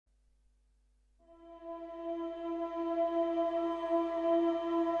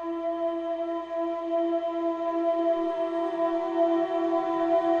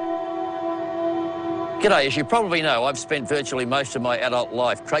G'day, as you probably know, I've spent virtually most of my adult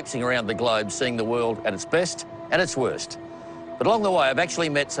life traipsing around the globe, seeing the world at its best and its worst. But along the way, I've actually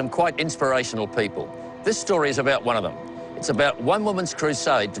met some quite inspirational people. This story is about one of them. It's about one woman's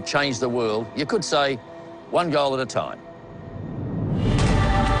crusade to change the world, you could say, one goal at a time.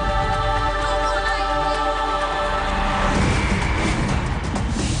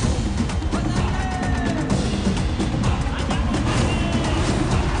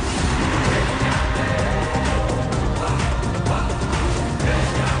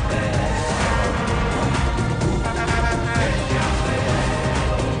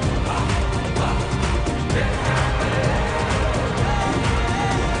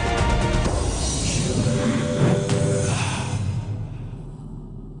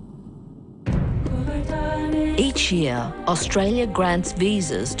 Each year, Australia grants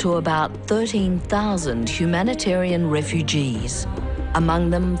visas to about 13,000 humanitarian refugees. Among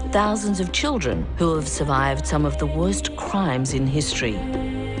them, thousands of children who have survived some of the worst crimes in history.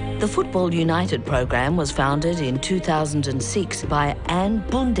 The Football United program was founded in 2006 by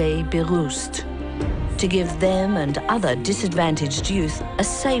Bunde-Birouste to give them and other disadvantaged youth a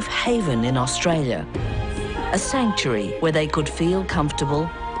safe haven in Australia, a sanctuary where they could feel comfortable,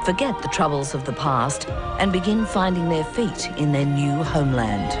 forget the troubles of the past, and begin finding their feet in their new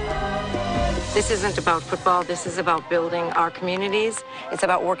homeland. This isn't about football, this is about building our communities. It's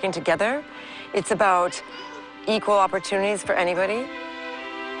about working together. It's about equal opportunities for anybody.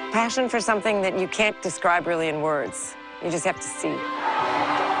 Passion for something that you can't describe really in words. You just have to see.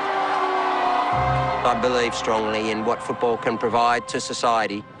 I believe strongly in what football can provide to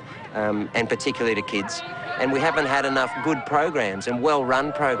society, and particularly to kids. And we haven't had enough good programs and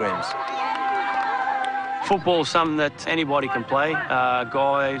well-run programs. Football is something that anybody can play,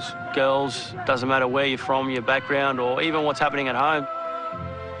 guys, girls, doesn't matter where you're from, your background, or even what's happening at home.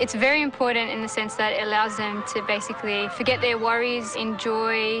 It's very important in the sense that it allows them to basically forget their worries,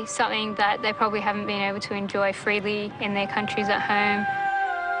 enjoy something that they probably haven't been able to enjoy freely in their countries at home.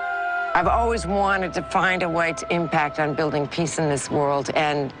 I've always wanted to find a way to impact on building peace in this world,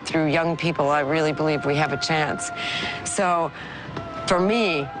 and through young people, I really believe we have a chance. So, for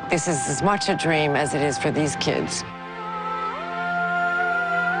me, this is as much a dream as it is for these kids.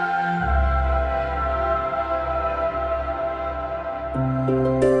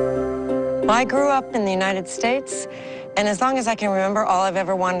 I grew up in the United States, and as long as I can remember, all I've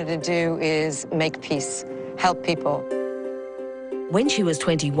ever wanted to do is make peace, help people. When she was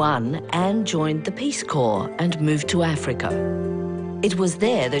 21, Anne joined the Peace Corps and moved to Africa. It was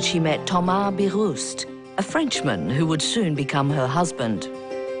there that she met Thomas Birouste, a Frenchman who would soon become her husband.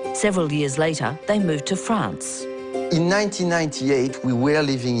 Several years later, they moved to France. In 1998, we were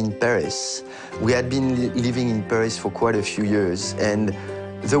living in Paris. We had been living in Paris for quite a few years, and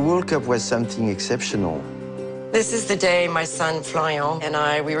the World Cup was something exceptional. This is the day my son Florian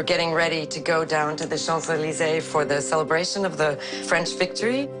and we were getting ready to go down to the Champs-Élysées for the celebration of the French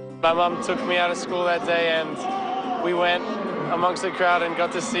victory. My mum took me out of school that day, and we went amongst the crowd and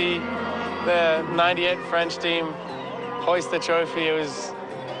got to see the 98 French team hoist the trophy. It was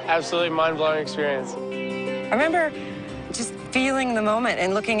absolutely mind-blowing experience. I remember just feeling the moment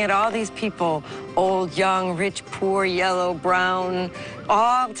and looking at all these people, old, young, rich, poor, yellow, brown,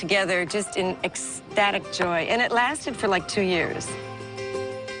 all together just in ecstatic joy. And it lasted for like 2 years.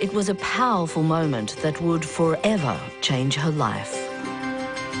 It was a powerful moment that would forever change her life.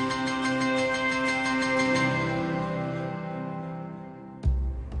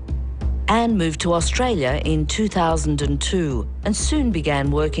 Anne moved to Australia in 2002 and soon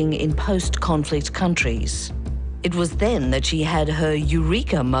began working in post-conflict countries. It was then that she had her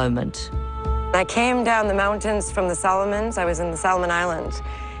eureka moment. I came down the mountains from the Solomons. I was in the Solomon Islands,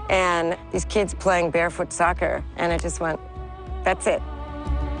 and these kids playing barefoot soccer, and I just went, that's it.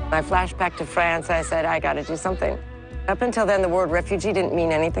 I flashed back to France. I said, I got to do something. Up until then, the word refugee didn't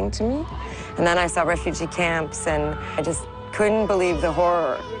mean anything to me. And then I saw refugee camps, and I just couldn't believe the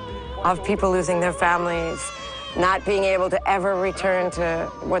horror of people losing their families, not being able to ever return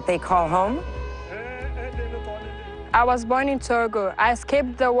to what they call home. I was born in Togo. I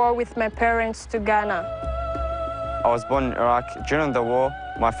escaped the war with my parents to Ghana. I was born in Iraq. During the war,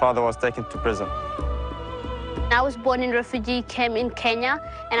 my father was taken to prison. I was born in a refugee camp in Kenya,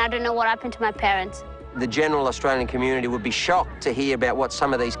 and I don't know what happened to my parents. The general Australian community would be shocked to hear about what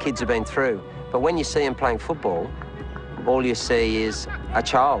some of these kids have been through. But when you see them playing football, all you see is a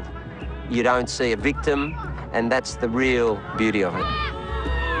child. You don't see a victim, and that's the real beauty of it.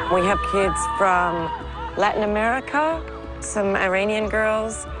 We have kids from Latin America, some Iranian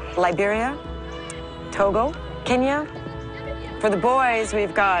girls, Liberia, Togo, Kenya. For the boys,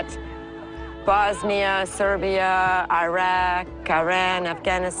 we've got Bosnia, Serbia, Iraq, Iran,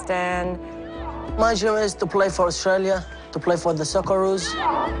 Afghanistan. My dream is to play for Australia, to play for the Socceroos.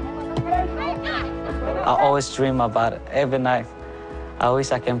 I always dream about it. Every night, I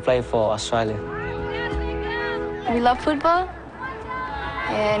wish I can play for Australia. We love football,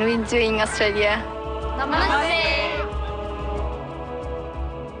 and we're doing Australia. Namaste.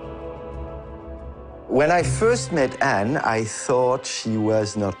 When I first met Anne, I thought she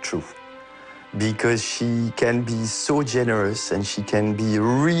was not true, because she can be so generous and she can be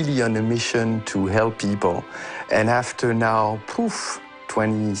really on a mission to help people. And after now, poof,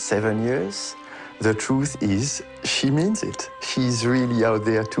 27 years, the truth is she means it. She's really out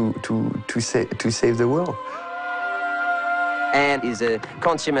there to save the world. Anne is a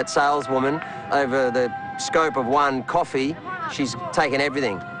consummate saleswoman. Over the scope of one coffee, she's taken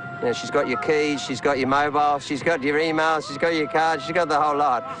everything. You know, she's got your keys, she's got your mobile, she's got your email, she's got your card, she's got the whole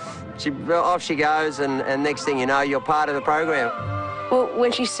lot. Off she goes, and next thing you know, you're part of the program. Well,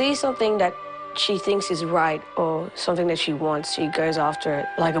 when she sees something that she thinks is right or something that she wants, she goes after it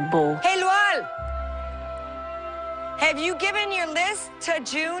like a bull. Hey, Lual! Have you given your list to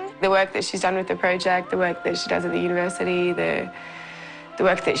June? The work that she's done with the project, the work that she does at the university, the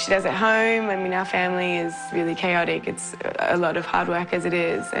work that she does at home. I mean, our family is really chaotic. It's a lot of hard work as it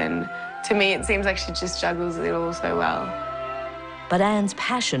is, and to me, it seems like she just juggles it all so well. But Anne's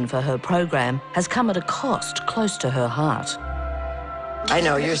passion for her program has come at a cost close to her heart. I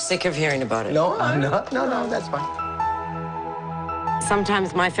know, you're sick of hearing about it. No, I'm not. No, that's fine.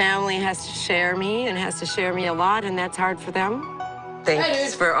 Sometimes my family has to share me and has to share me a lot, and that's hard for them.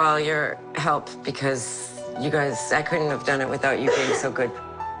 Thanks for all your help, because you guys, I couldn't have done it without you being so good.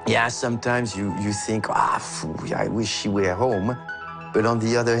 Yeah, sometimes you think, I wish she were home. But on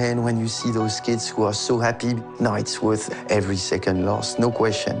the other hand, when you see those kids who are so happy, no, it's worth every second lost, no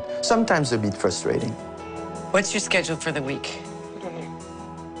question. Sometimes a bit frustrating. What's your schedule for the week?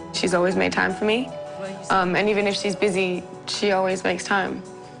 She's always made time for me. And even if she's busy, she always makes time.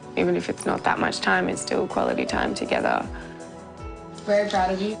 Even if it's not that much time, it's still quality time together. Very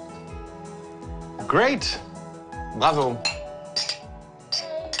proud of you. Great. Bravo.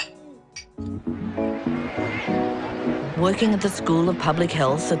 Working at the School of Public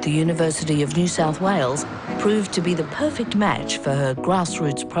Health at the University of New South Wales proved to be the perfect match for her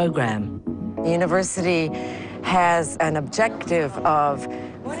grassroots program. The university has an objective of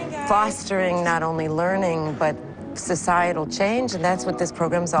fostering not only learning, but societal change, and that's what this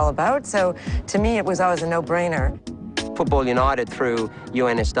program's all about. So to me, it was always a no-brainer. Football United through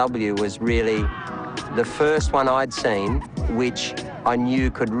UNSW was really the first one I'd seen which I knew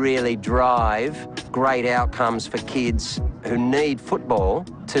could really drive great outcomes for kids who need football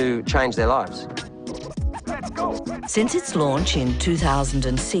to change their lives. Since its launch in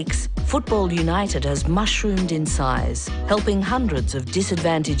 2006, Football United has mushroomed in size, helping hundreds of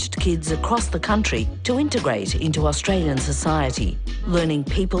disadvantaged kids across the country to integrate into Australian society, learning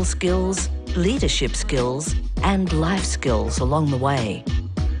people skills, leadership skills, and life skills along the way.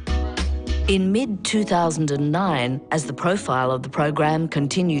 In mid-2009, as the profile of the program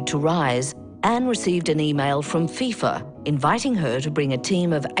continued to rise, Anne received an email from FIFA inviting her to bring a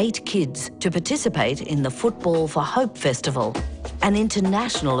team of 8 kids to participate in the Football for Hope Festival, an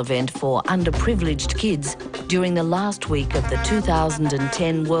international event for underprivileged kids during the last week of the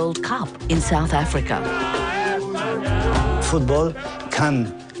 2010 World Cup in South Africa. Football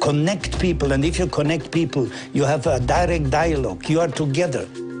can connect people, and if you connect people, you have a direct dialogue. You are together.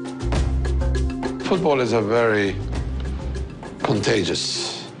 Football is a very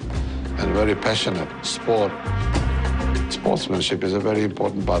contagious and very passionate sport. Sportsmanship is a very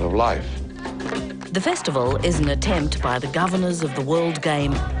important part of life. The festival is an attempt by the governors of the World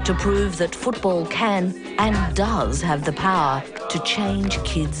Game to prove that football can and does have the power to change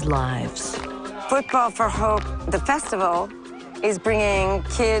kids' lives. Football for Hope, the festival, is bringing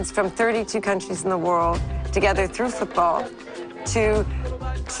kids from 32 countries in the world together through football to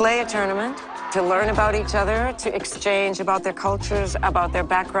play a tournament, to learn about each other, to exchange about their cultures, about their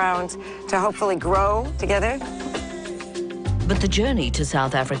backgrounds, to hopefully grow together. But the journey to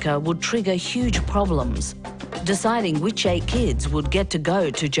South Africa would trigger huge problems, deciding which 8 kids would get to go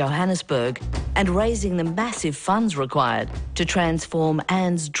to Johannesburg and raising the massive funds required to transform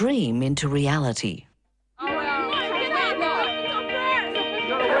Anne's dream into reality.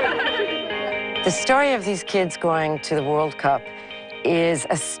 The story of these kids going to the World Cup is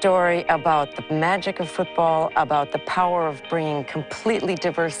a story about the magic of football, about the power of bringing completely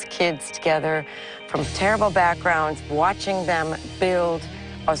diverse kids together from terrible backgrounds, watching them build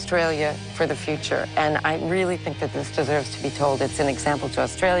Australia for the future. And I really think that this deserves to be told. It's an example to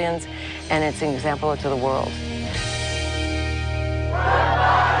Australians, and it's an example to the world.